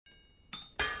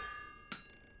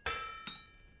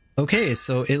Okay,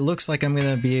 so it looks like I'm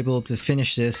gonna be able to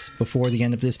finish this before the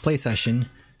end of this play session,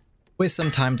 with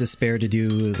some time to spare to do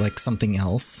like something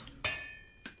else.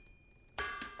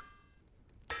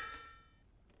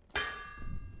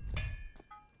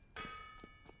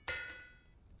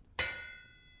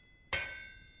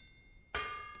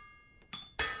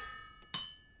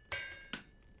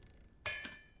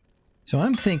 So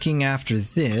I'm thinking after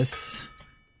this,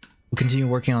 we'll continue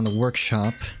working on the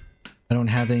workshop. I don't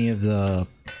have any of the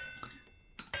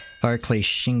fireclay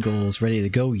shingles ready to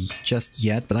go just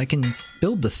yet, but I can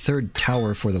build the third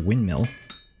tower for the windmill.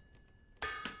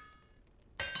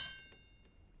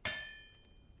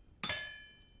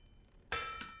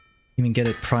 Even get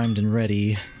it primed and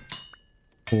ready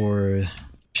for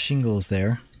shingles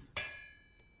there.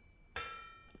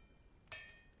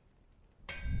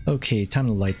 Okay, time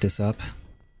to light this up.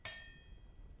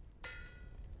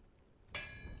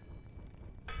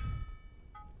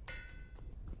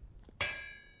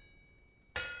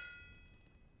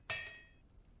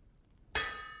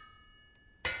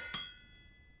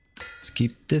 Let's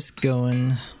keep this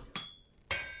going.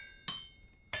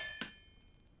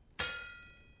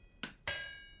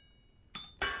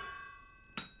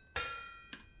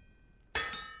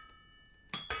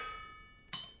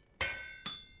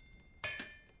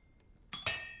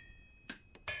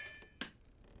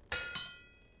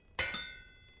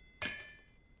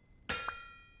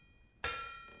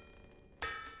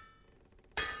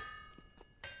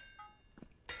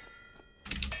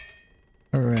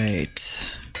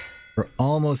 Alright, we're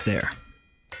almost there.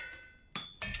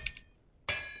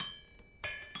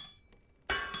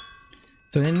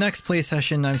 So in the next play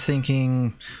session, I'm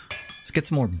thinking, let's get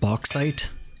some more bauxite,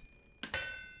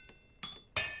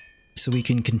 so we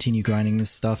can continue grinding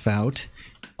this stuff out.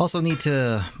 Also need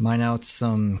to mine out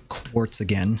some quartz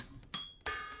again.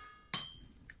 I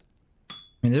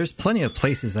mean, there's plenty of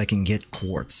places I can get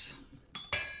quartz.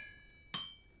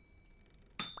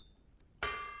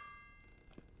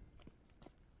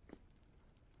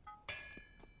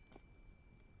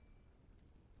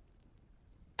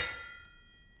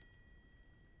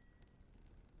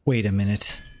 Wait a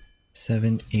minute.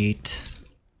 7, 8.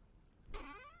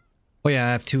 Oh yeah,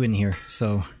 I have 2 in here,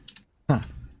 so... Huh.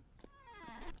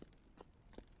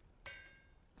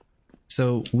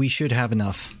 So we should have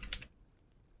enough.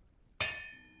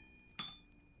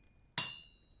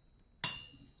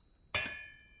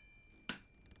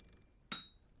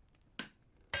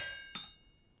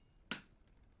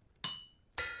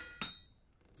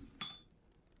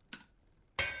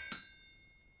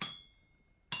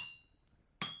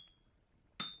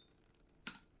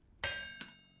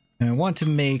 And I want to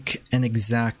make an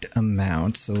exact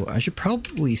amount, so I should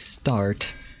probably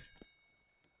start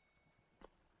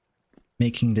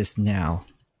making this now.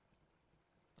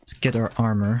 Let's get our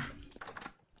armor.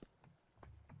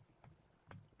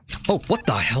 Oh, what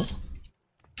the hell?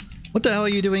 What the hell are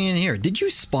you doing in here? Did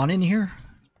you spawn in here?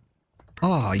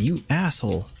 Oh, you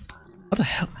asshole. What the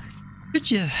hell? What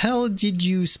the hell did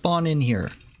you spawn in here?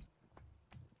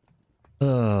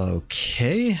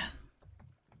 Okay.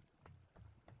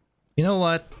 You know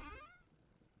what?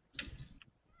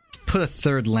 Let's put a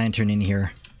third lantern in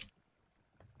here.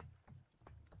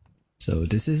 So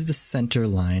this is the center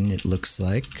line, it looks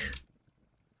like.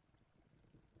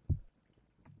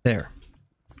 There.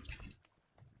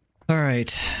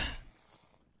 Alright.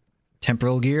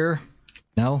 Temporal gear?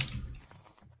 No?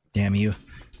 Damn you.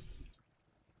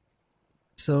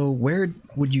 So where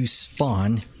would you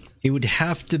spawn? It would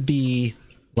have to be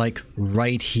like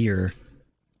right here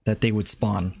that they would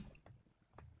spawn.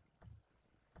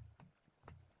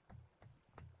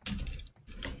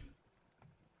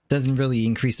 Doesn't really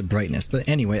increase the brightness, but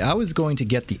anyway, I was going to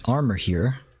get the armor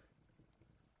here.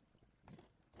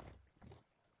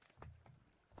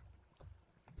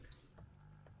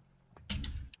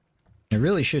 I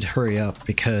really should hurry up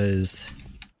because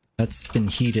that's been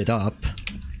heated up.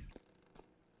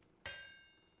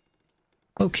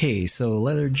 Okay, so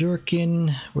leather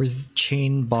jerkin, where's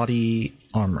chain body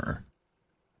armor?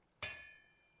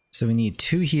 So we need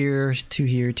 2 here, 2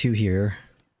 here, 2 here.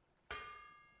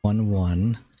 1,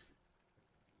 1.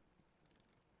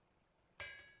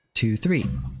 2, 3.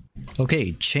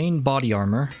 Okay, chain body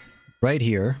armor right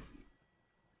here.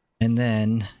 And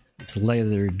then it's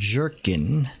leather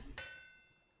jerkin.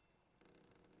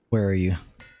 Where are you?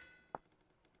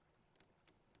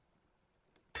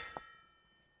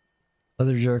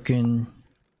 Leather jerkin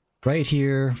right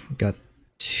here. Got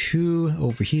 2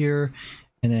 over here.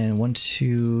 And then 1,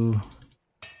 2.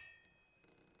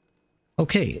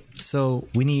 Okay, so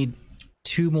we need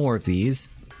 2 more of these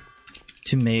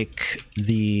to make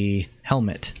the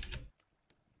helmet.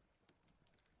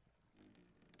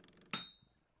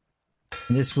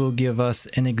 And this will give us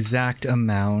an exact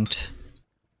amount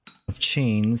of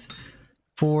chains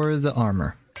for the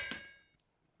armor.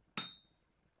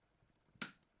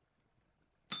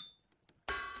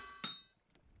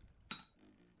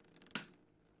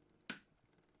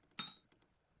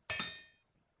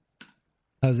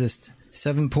 How's this?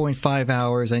 7.5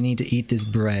 hours. I need to eat this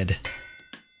bread.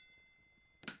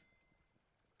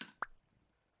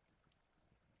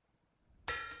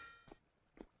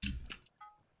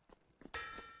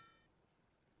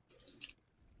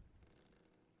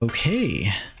 Okay.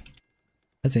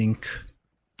 I think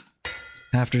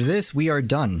after this we are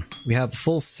done. We have a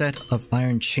full set of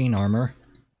iron chain armor.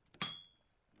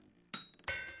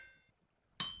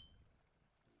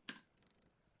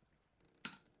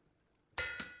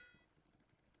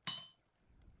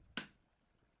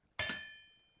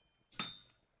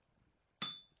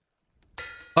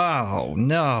 Oh,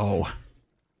 no.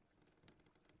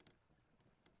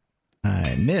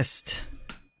 I missed.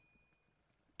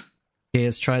 Okay,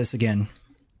 let's try this again.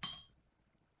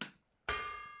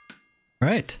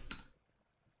 Alright.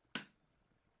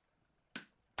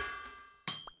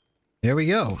 There we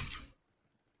go.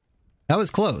 That was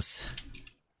close.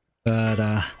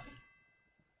 But,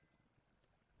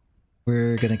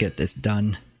 we're gonna get this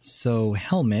done. So,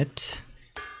 helmet.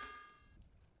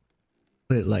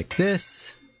 Put it like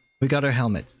this. We got our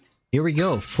helmet. Here we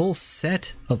go, full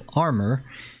set of armor.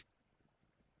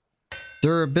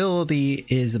 Durability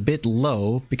is a bit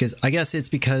low, because I guess it's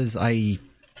because I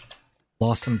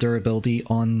lost some durability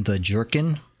on the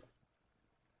jerkin.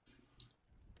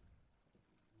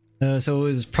 So it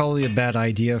was probably a bad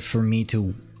idea for me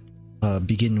to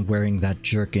begin wearing that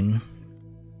jerkin.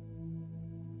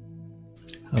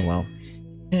 Oh well.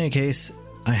 In any case,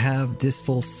 I have this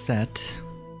full set.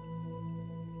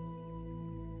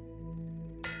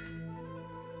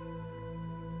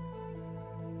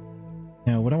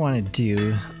 Now what I want to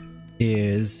do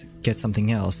is get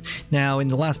something else. Now in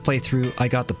the last playthrough I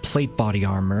got the plate body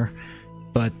armor,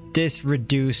 but this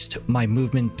reduced my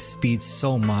movement speed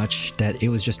so much that it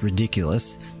was just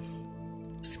ridiculous.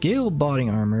 Scale body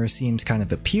armor seems kind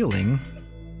of appealing.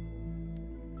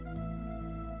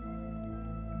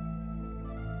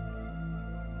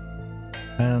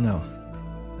 I don't know.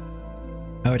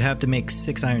 I would have to make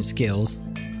 6 iron scales.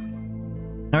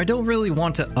 Now I don't really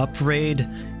want to upgrade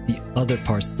the other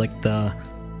parts, like the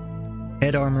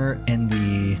head armor and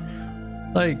the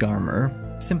leg armor,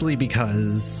 simply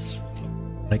because,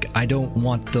 like, I don't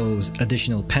want those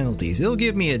additional penalties. It'll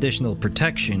give me additional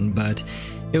protection, but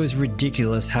it was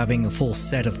ridiculous having a full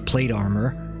set of plate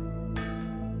armor.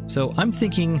 So I'm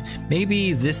thinking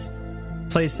maybe this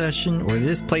play session or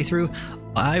this playthrough,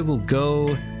 I will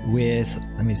go with,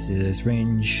 let me see this,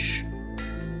 range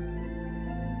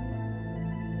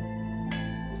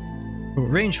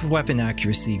weapon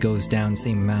accuracy goes down the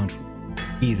same amount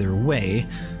either way.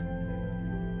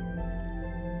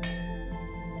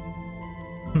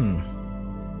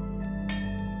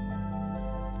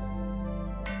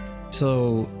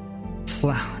 So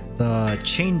the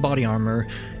chain body armor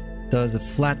does a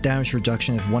flat damage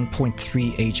reduction of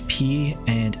 1.3 HP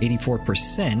and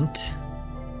 84%.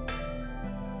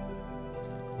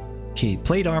 Okay,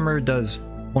 plate armor does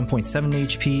 1.7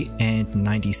 HP and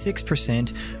 96%,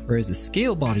 whereas the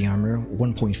scale body armor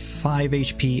 1.5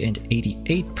 HP and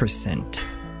 88%.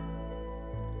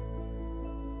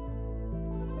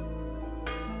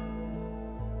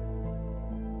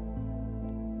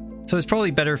 So it's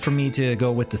probably better for me to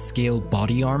go with the scale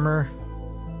body armor.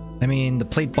 I mean, the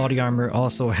plate body armor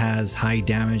also has high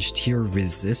damage tier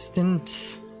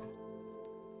resistant,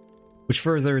 which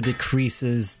further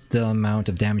decreases the amount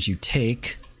of damage you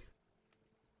take.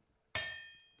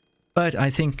 But I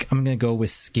think I'm gonna go with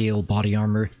scale body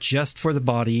armor just for the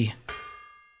body,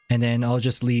 and then I'll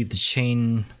just leave the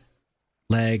chain,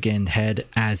 leg, and head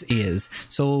as is.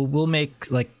 So we'll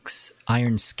make like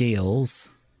iron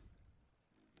scales.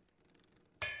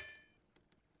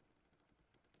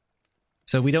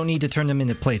 So we don't need to turn them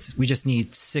into plates, we just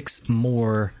need 6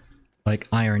 more like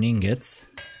iron ingots.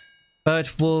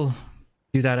 But we'll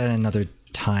do that at another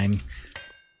time.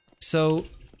 So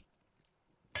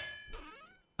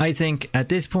I think at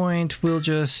this point we'll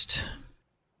just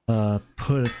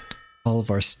put all of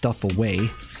our stuff away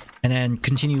and then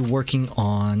continue working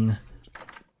on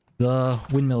the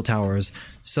windmill towers.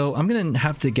 So I'm gonna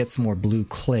have to get some more blue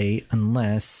clay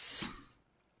unless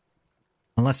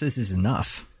this is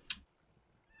enough.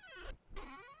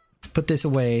 Let's put this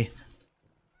away.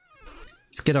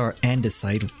 Let's get our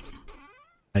andesite.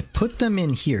 I put them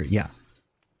in here, yeah.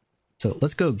 So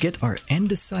let's go get our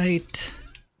andesite.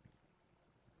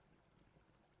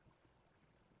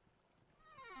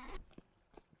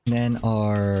 And then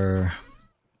our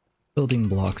building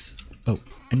blocks. Oh,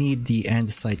 I need the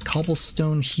andesite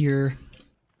cobblestone here.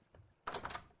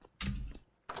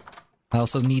 I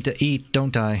also need to eat,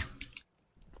 don't I?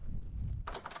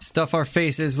 Stuff our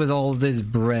faces with all this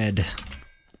bread.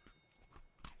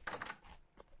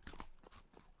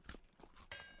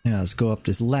 Yeah, let's go up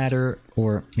this ladder,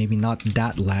 or maybe not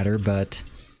that ladder, but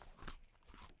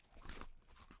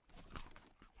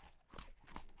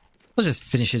we'll just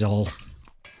finish it all.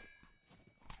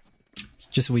 It's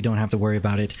just so we don't have to worry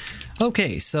about it.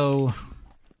 Okay, so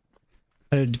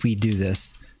how did we do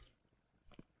this?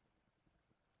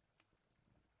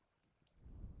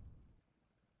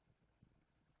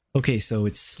 Okay, so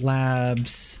it's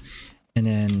slabs, and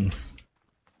then...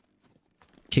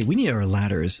 Okay, we need our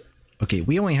ladders. Okay,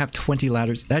 we only have 20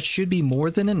 ladders. That should be more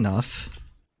than enough.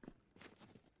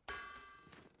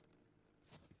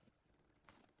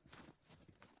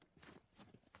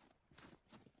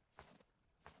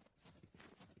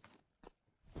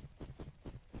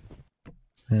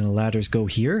 And the ladders go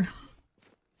here.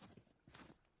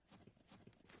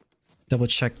 Double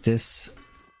check this.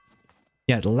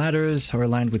 Yeah, the ladders are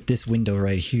aligned with this window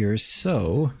right here,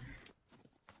 so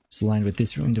it's aligned with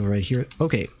this window right here.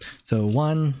 Okay, so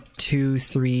 1, 2,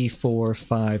 3, 4,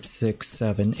 5, 6,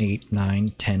 7, 8, 9,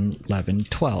 10, 11,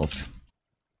 12.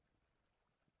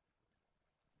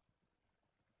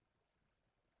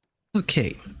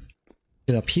 Okay,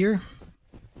 get up here.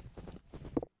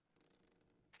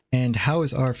 And how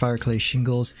is our fire clay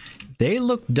shingles? They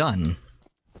look done.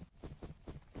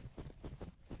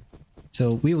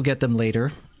 So we will get them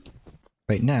later.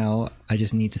 Right now, I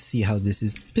just need to see how this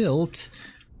is built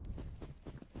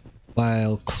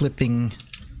while clipping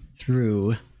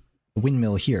through the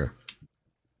windmill here.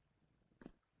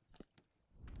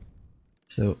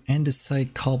 So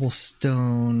andesite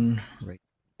cobblestone right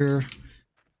here.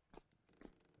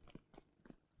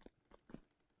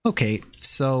 Okay,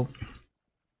 so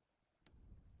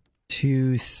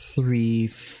 2, 3,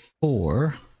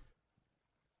 4.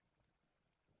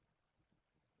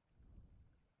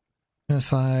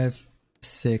 5,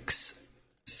 6,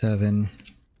 7.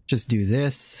 Just do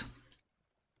this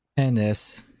and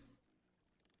this.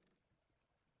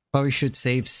 Probably should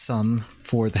save some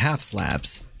for the half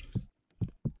slabs.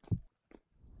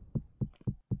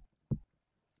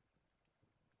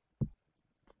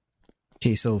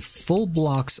 Okay, so full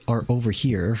blocks are over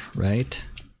here, right?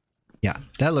 Yeah,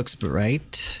 that looks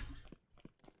right.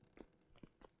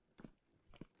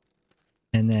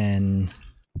 And then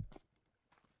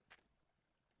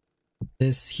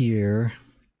this here.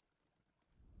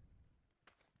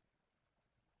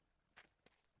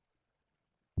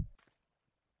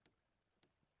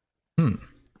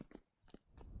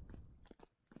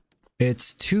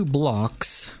 It's 2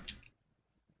 blocks.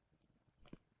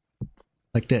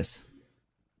 Like this.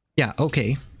 Yeah,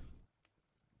 okay.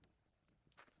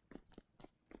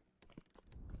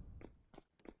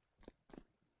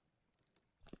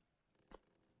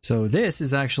 So this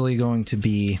is actually going to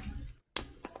be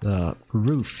the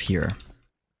roof here.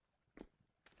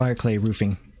 Fire clay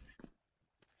roofing.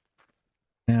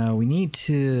 Now we need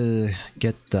to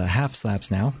get the half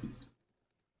slabs now.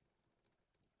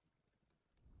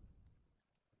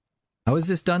 How is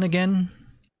this done again?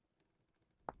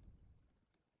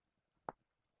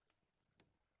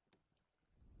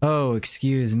 Oh,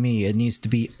 excuse me, it needs to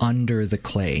be under the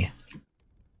clay.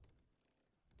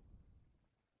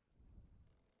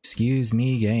 Excuse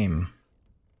me, game.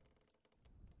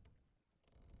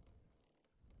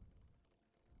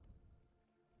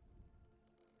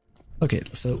 Okay,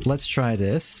 so let's try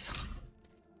this.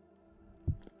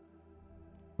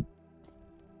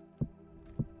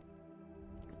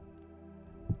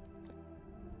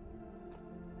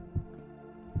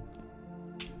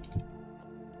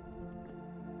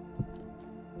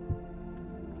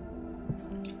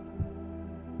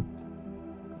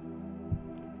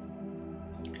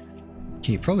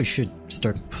 Okay, probably should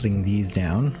start putting these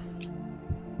down.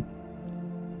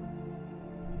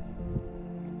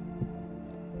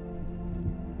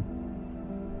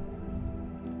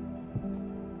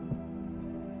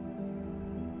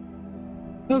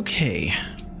 Okay.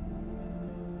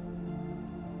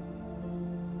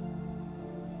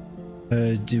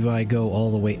 Do I go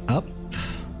all the way up?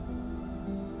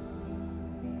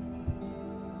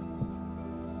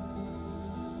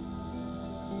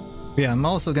 Yeah, I'm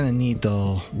also gonna need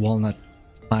the walnut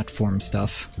platform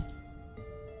stuff.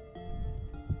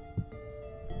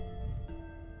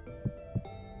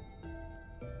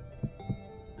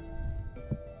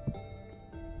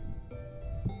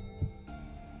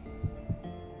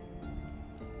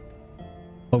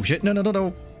 Oh shit,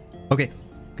 no. Okay,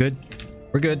 good.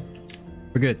 We're good.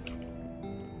 We're good.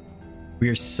 We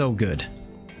are so good.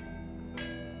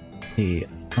 Okay,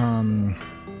 well,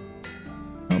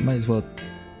 might as well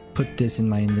put this in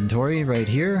my inventory right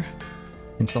here.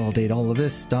 Consolidate all of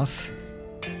this stuff.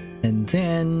 And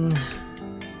then...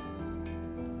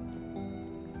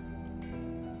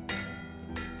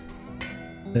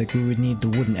 like, we would need the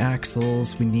wooden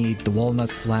axles, we need the walnut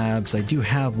slabs. I do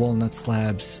have walnut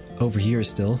slabs over here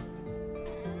still.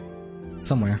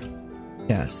 Somewhere.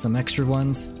 Yeah, some extra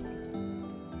ones.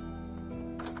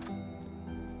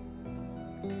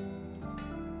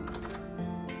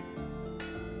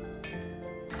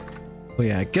 Oh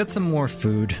yeah, get some more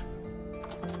food.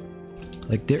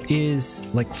 Like, there is,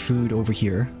 like, food over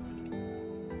here.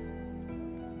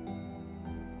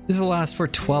 This will last for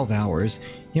 12 hours.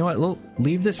 You know what, we'll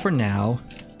leave this for now,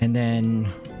 and then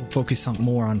we'll focus on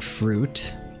more on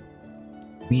fruit.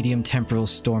 Medium temporal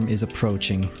storm is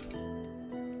approaching.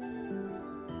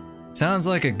 Sounds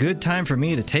like a good time for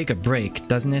me to take a break,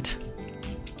 doesn't it?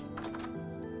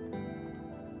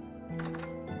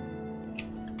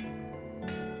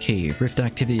 Okay, rift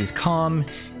activity is calm.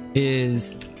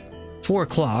 Is 4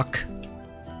 o'clock.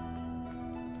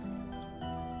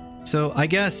 So I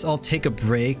guess I'll take a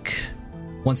break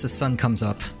once the sun comes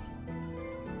up.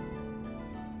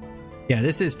 Yeah,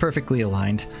 this is perfectly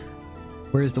aligned.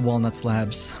 Where's the walnut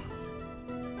slabs?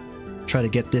 Try to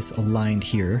get this aligned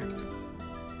here.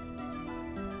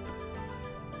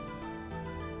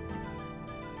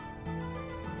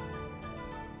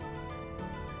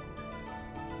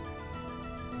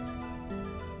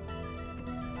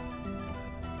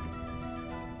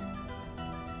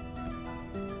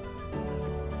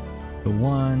 So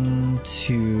 1,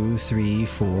 2, 3,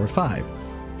 4, 5.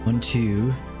 1,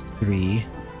 2, 3,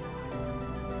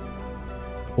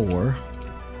 4,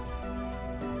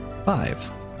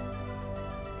 5.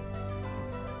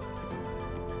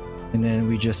 And then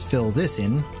we just fill this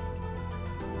in.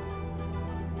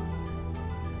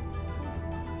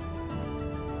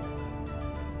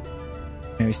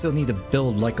 And we still need to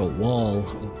build like a wall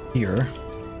here.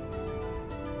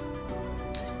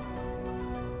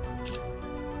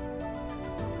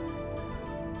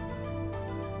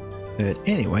 But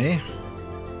anyway,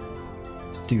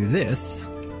 let's do this.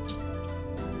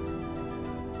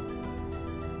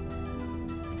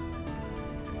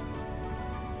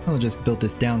 I'll just build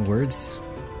this downwards.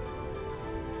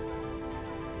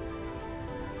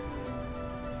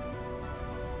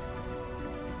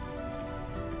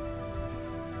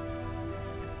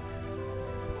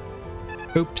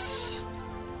 Oops.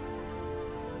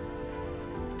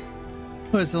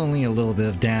 Well, it's only a little bit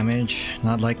of damage,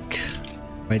 not like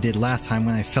I did last time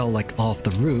when I fell like off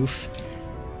the roof.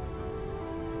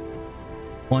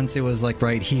 Once it was like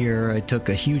right here, I took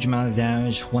a huge amount of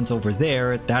damage. Once over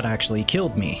there, that actually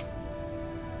killed me.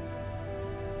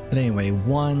 But anyway,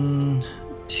 1,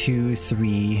 2,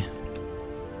 3,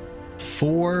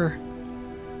 4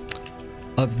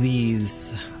 of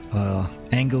these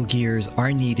angle gears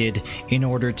are needed in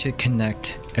order to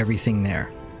connect everything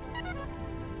there.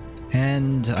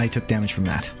 And I took damage from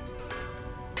that.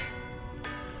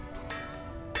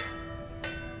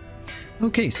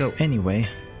 Okay, so anyway,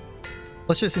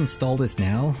 let's just install this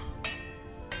now.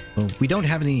 Well, we don't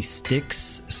have any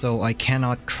sticks, so I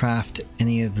cannot craft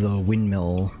any of the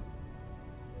windmill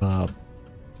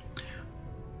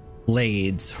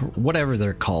blades, whatever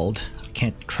they're called. I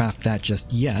can't craft that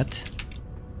just yet.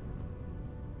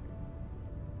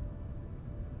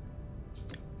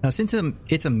 Now, since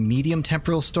it's a medium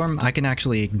temporal storm, I can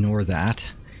actually ignore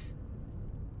that.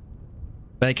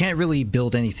 But I can't really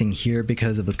build anything here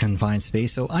because of the confined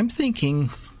space, so I'm thinking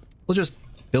we'll just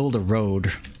build a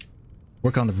road.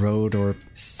 Work on the road or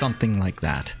something like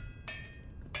that.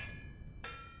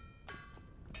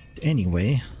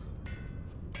 Anyway,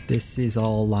 this is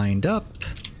all lined up.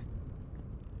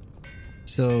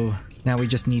 So now we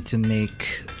just need to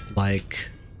make, like,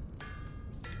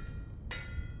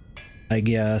 I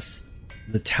guess,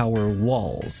 the tower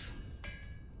walls,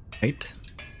 right?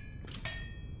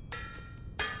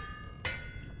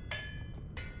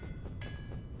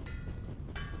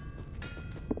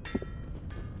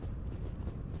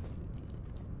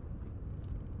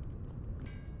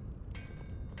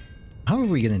 How are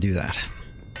we gonna do that?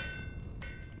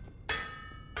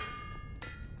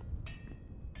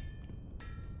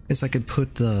 Guess I could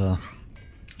put the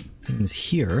things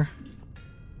here.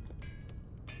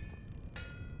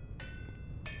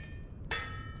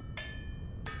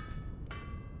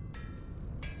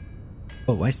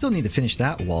 Oh, I still need to finish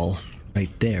that wall right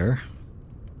there.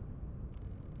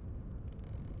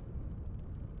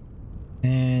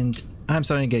 And I'm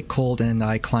starting to get cold and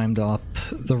I climbed up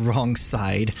the wrong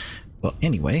side. Well,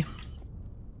 anyway.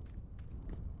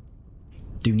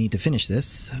 Do need to finish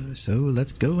this, so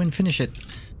let's go and finish it.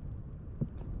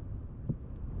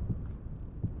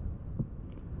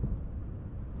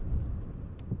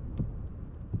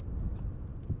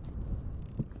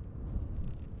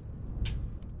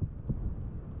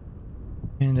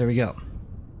 And there we go.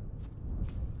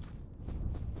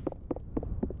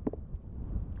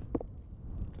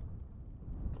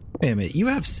 Wait a minute, you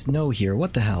have snow here,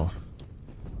 what the hell?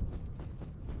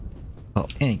 Oh,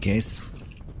 any case,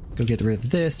 go get rid of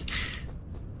this.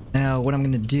 Now, what I'm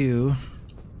gonna do...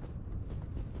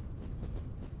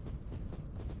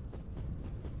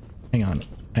 Hang on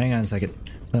a second.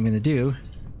 What I'm gonna do,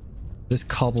 this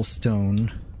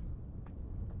cobblestone,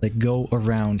 like, go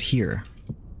around here.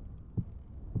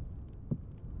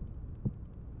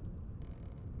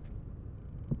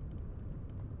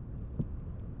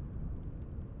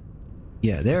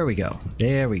 Yeah, there we go.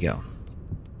 There we go.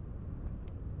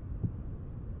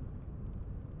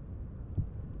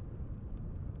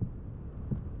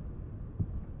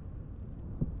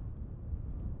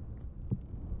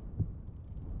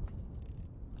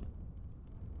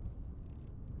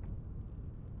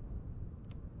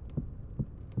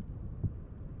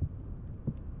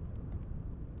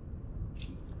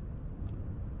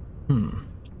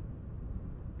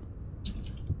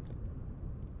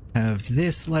 Have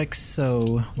this like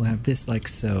so. We'll have this like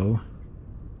so.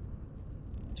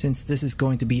 Since this is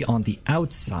going to be on the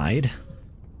outside.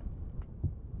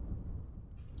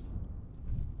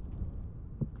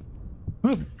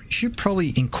 Well, we should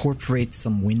probably incorporate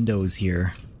some windows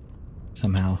here.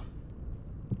 Somehow.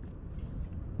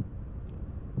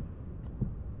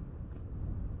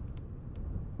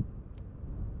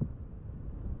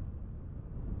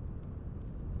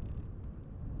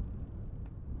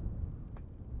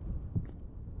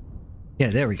 Yeah,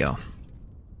 there we go.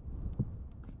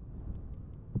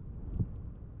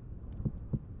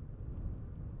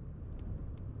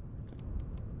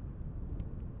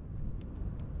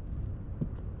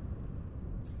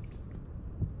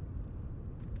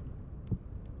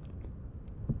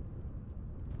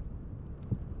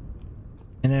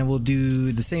 And then we'll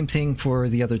do the same thing for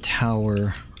the other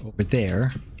tower over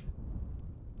there.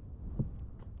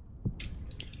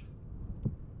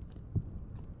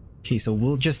 Okay, so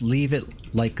we'll just leave it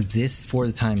like this for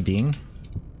the time being.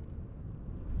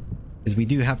 Because we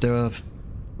do have to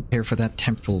prepare for that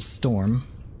Temporal Storm.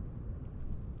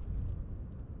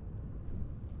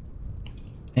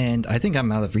 And I think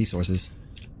I'm out of resources.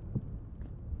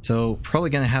 So probably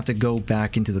gonna have to go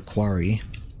back into the quarry.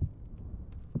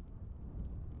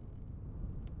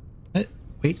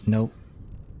 Wait, no.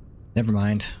 Never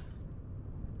mind.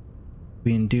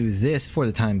 We can do this for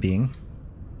the time being.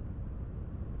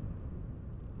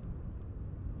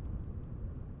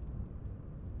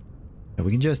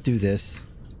 We can just do this.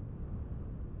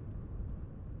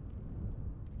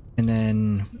 And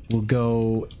then we'll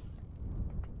go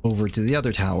over to the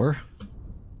other tower.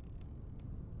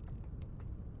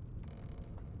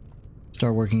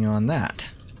 Start working on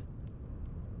that.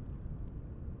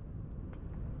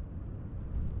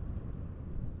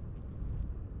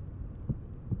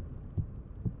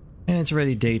 And it's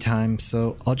already daytime,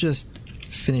 so I'll just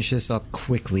finish this up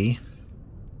quickly.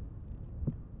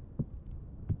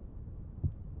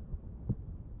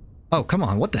 Oh, come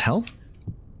on, what the hell?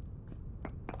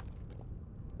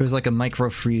 There's like a micro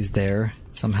freeze there.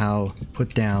 Somehow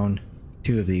put down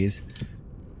 2 of these.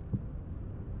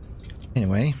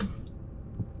 Anyway.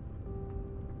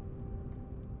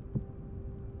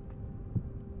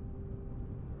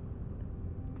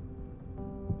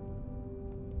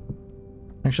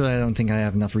 Actually, I don't think I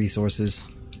have enough resources.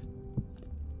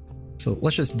 So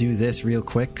let's just do this real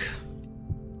quick.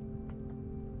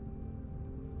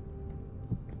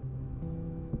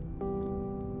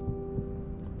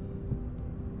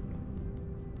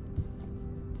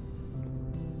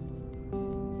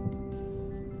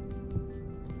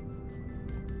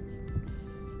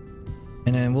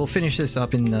 And then we'll finish this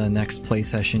up in the next play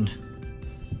session.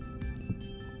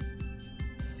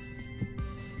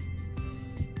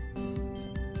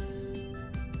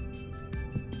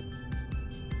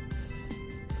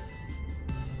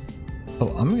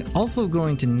 Oh, I'm also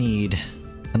going to need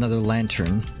another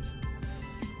lantern.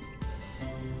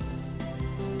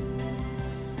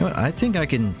 You know what, I think I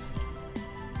can...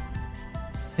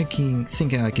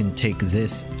 think I can take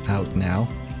this out now.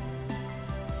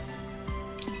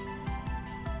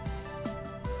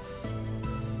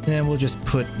 And we'll just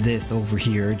put this over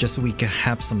here, just so we can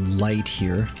have some light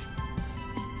here.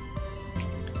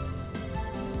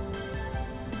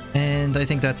 And I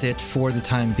think that's it for the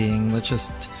time being. Let's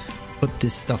just put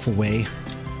this stuff away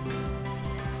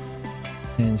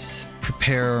and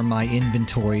prepare my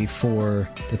inventory for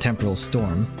the Temporal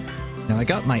Storm. Now I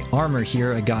got my armor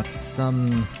here, I got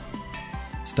some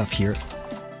stuff here.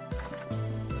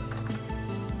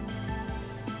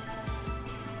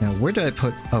 Now where did I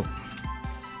put... oh,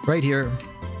 right here.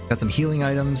 Got some healing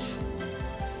items.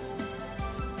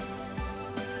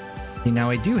 Okay, now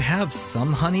I do have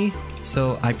some honey,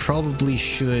 so I probably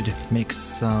should make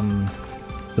some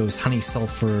those honey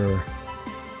sulfur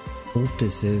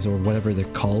poultices or whatever they're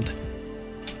called.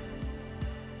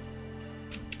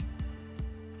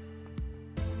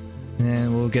 And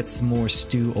then we'll get some more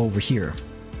stew over here.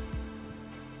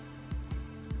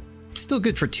 It's still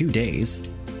good for 2 days.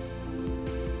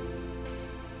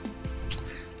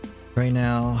 Right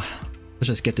now, let's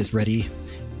just get this ready.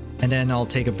 And then I'll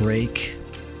take a break.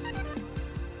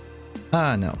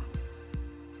 Ah, no.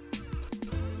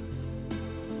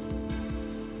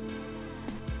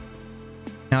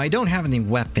 Now, I don't have any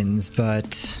weapons,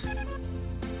 but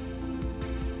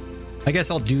I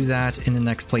guess I'll do that in the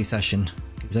next play session,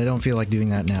 because I don't feel like doing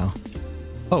that now.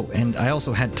 Oh, and I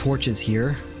also had torches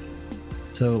here,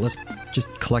 so let's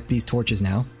just collect these torches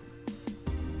now.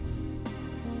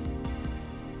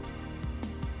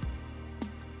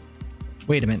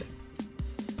 Wait a minute.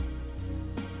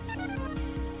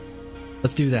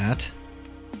 Let's do that.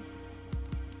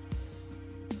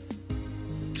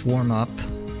 Let's warm up.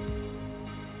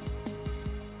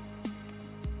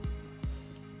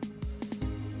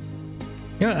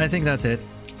 Yeah, I think that's it.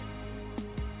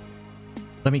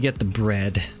 Let me get the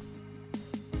bread.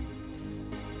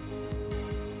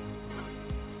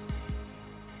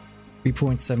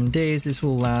 .7 days. This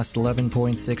will last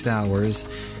 11.6 hours.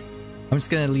 I'm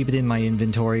just gonna leave it in my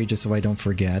inventory just so I don't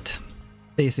forget.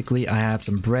 Basically, I have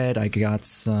some bread, I got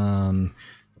some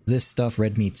this stuff,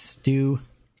 red meat stew.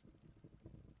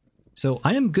 So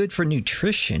I am good for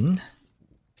nutrition.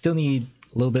 Still need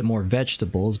a little bit more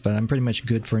vegetables, but I'm pretty much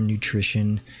good for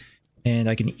nutrition. And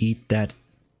I can eat that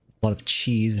lot of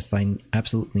cheese if I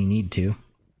absolutely need to.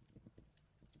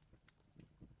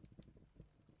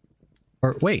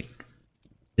 Or wait,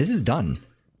 this is done.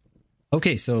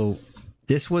 Okay, so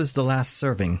this was the last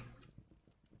serving.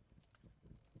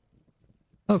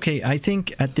 Okay, I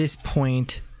think at this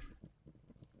point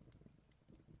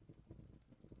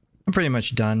I'm pretty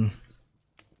much done.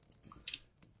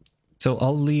 So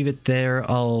I'll leave it there.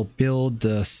 I'll build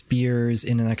the spears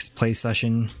in the next play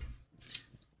session.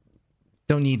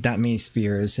 Don't need that many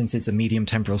spears since it's a medium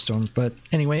temporal storm, but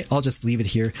anyway, I'll just leave it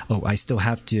here. Oh, I still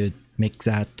have to make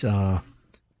that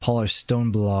polished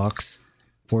stone blocks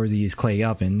for these clay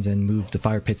ovens and move the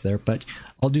fire pits there, but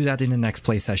I'll do that in the next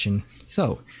play session.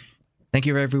 So, thank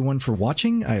you everyone for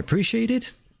watching, I appreciate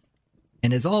it.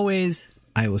 And as always,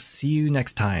 I will see you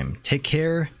next time. Take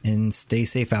care and stay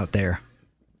safe out there.